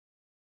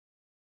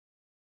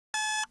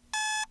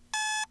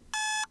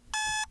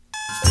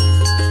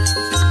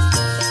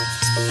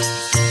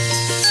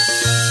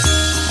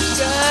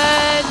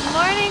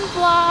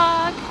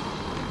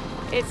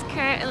It's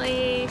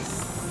currently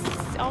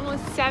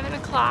almost 7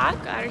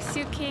 o'clock. Got our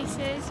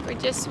suitcases. We're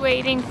just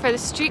waiting for the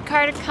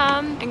streetcar to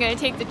come. I'm gonna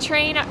take the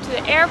train up to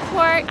the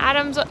airport.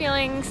 Adam's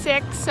feeling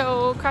sick,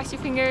 so cross your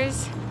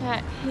fingers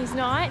that he's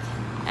not.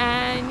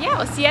 And yeah,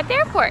 we'll see you at the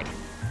airport.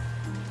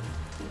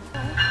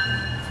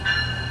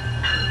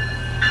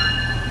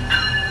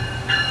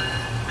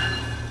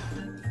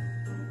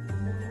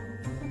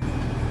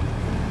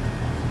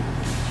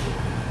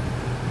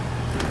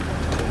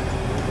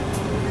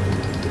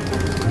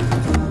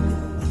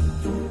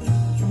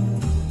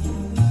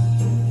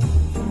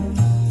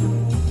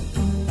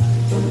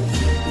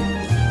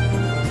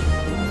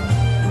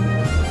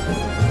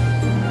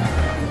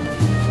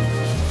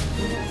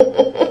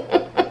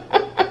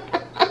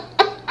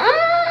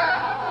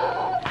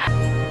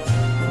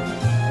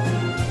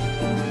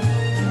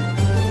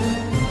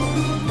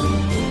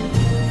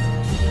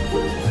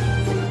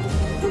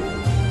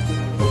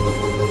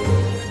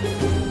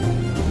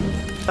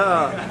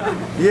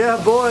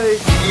 Yeah, boy.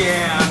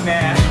 Yeah,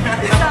 man.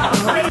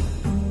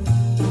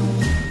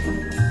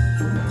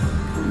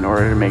 In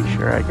order to make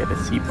sure I get a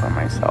seat by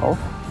myself.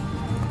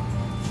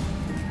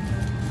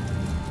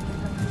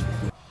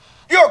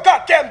 You're a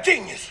goddamn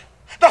genius.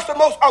 That's the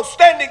most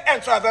outstanding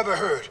answer I've ever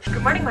heard.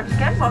 Good morning once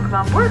again. Welcome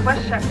on board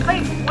WestJet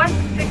Flight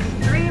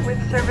 163 with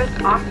service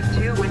off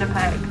to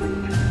Winnipeg.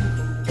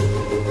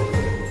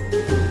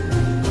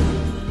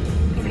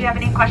 If you have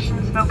any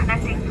questions about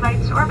connecting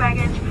flights or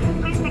baggage,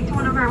 please speak to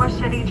one of our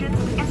WestJet agents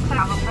in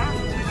travel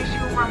plans. We wish you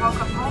a warm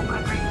welcome home,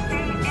 a great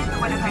stay in the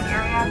Winnipeg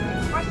area,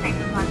 or safe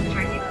and pleasant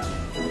journey.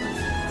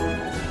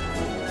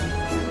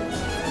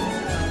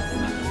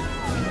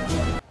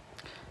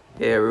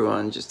 Hey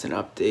everyone, just an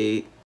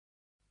update.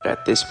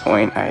 At this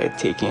point, I had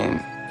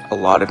taken a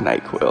lot of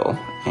NyQuil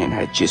and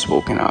had just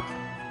woken up,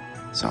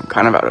 so I'm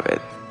kind of out of it.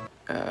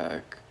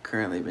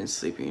 Currently been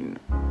sleeping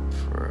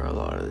for a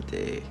lot of the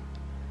day.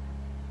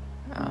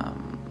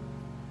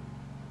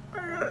 I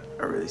got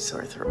a really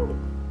sore throat,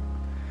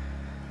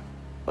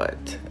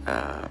 but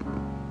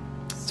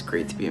it's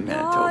great to be in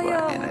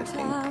Manitoba, and I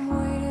think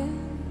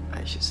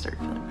I should start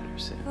feeling better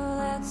soon.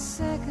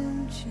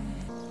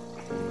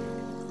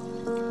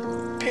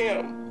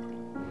 Pam,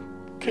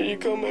 can you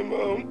call my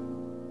mom?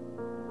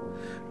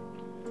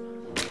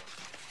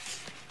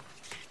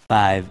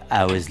 5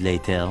 hours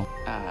later.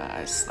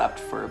 I slept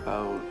for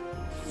about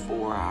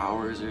 4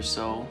 hours or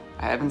so.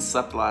 I haven't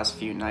slept the last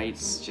few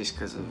nights just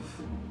because of,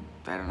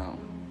 I don't know,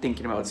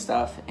 thinking about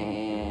stuff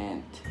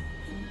and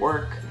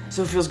work.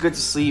 So it feels good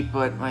to sleep,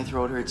 but my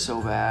throat hurts so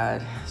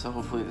bad. So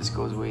hopefully this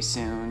goes away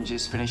soon.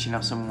 Just finishing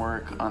up some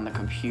work on the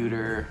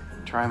computer.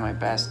 Trying my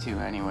best to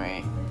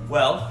anyway.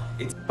 Well,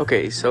 it's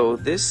okay, so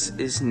this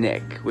is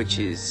Nick, which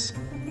is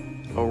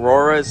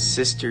Aurora's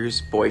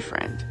sister's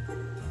boyfriend.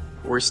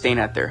 We're staying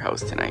at their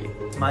house tonight.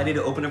 my day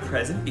to open a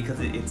present because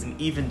it's an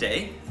even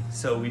day.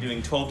 So we're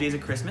doing 12 days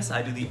of Christmas.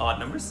 I do the odd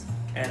numbers,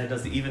 Anna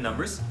does the even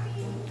numbers.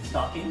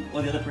 Stocking,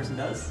 what the other person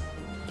does.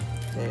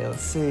 Okay,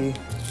 let's see.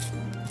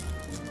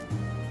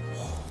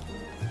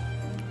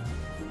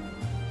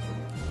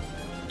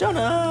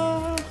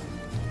 Ta-da!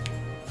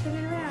 Turn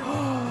it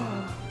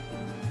around.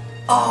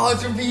 Oh,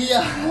 it's from me!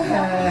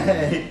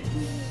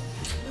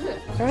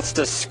 That's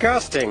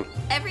disgusting.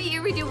 Every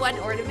year we do one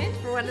ornament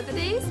for one of the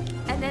days,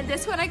 and then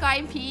this one I got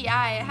in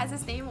PEI. It has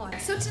his name on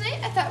it. So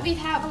tonight I thought we'd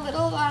have a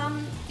little,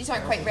 these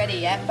aren't quite ready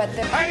yet, but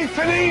Hey,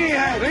 Panini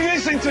Head, are you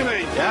listening to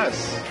me?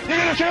 Yes. You're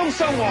gonna kill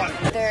someone.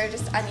 they're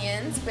just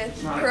onions with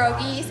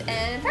pierogies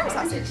and farmer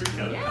sausage.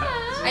 Yeah.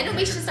 I know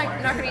Misha's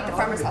not gonna eat the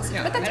farmer sausage,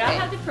 but that's okay. I'll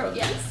have the pierogies.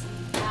 Yes.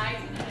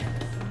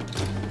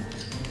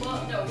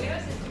 Well, no, we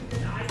have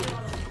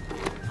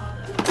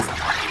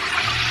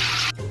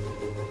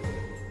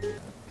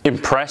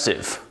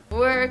Impressive.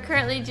 We're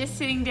currently just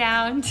sitting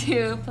down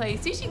to play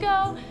Sushi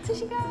Go.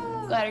 Sushi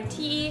Go. Got our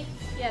tea.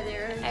 Yeah,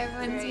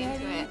 everyone's very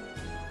into it.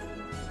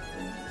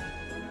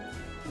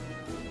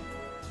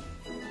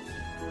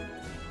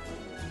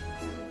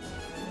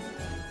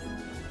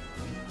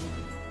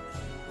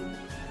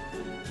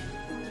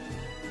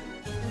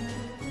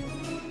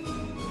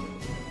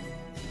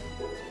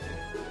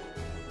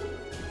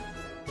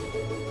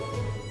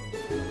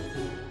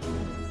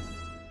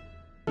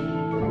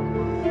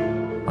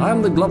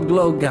 I'm the Glub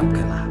Glow Gap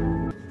Killer. I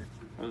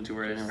wasn't too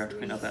worried, I never have to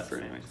clean up after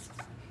it anyways.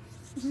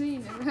 You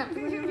never have to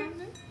clean up.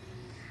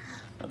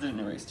 That didn't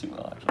erase too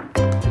well, actually.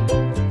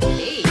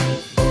 Hey.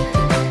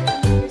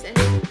 Here's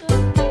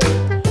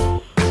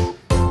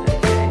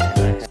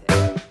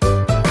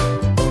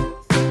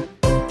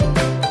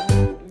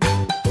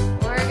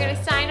We're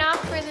gonna sign off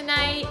for the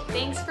night.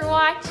 Thanks for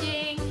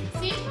watching.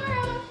 See you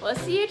tomorrow. We'll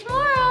see you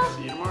tomorrow.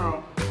 See you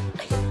tomorrow.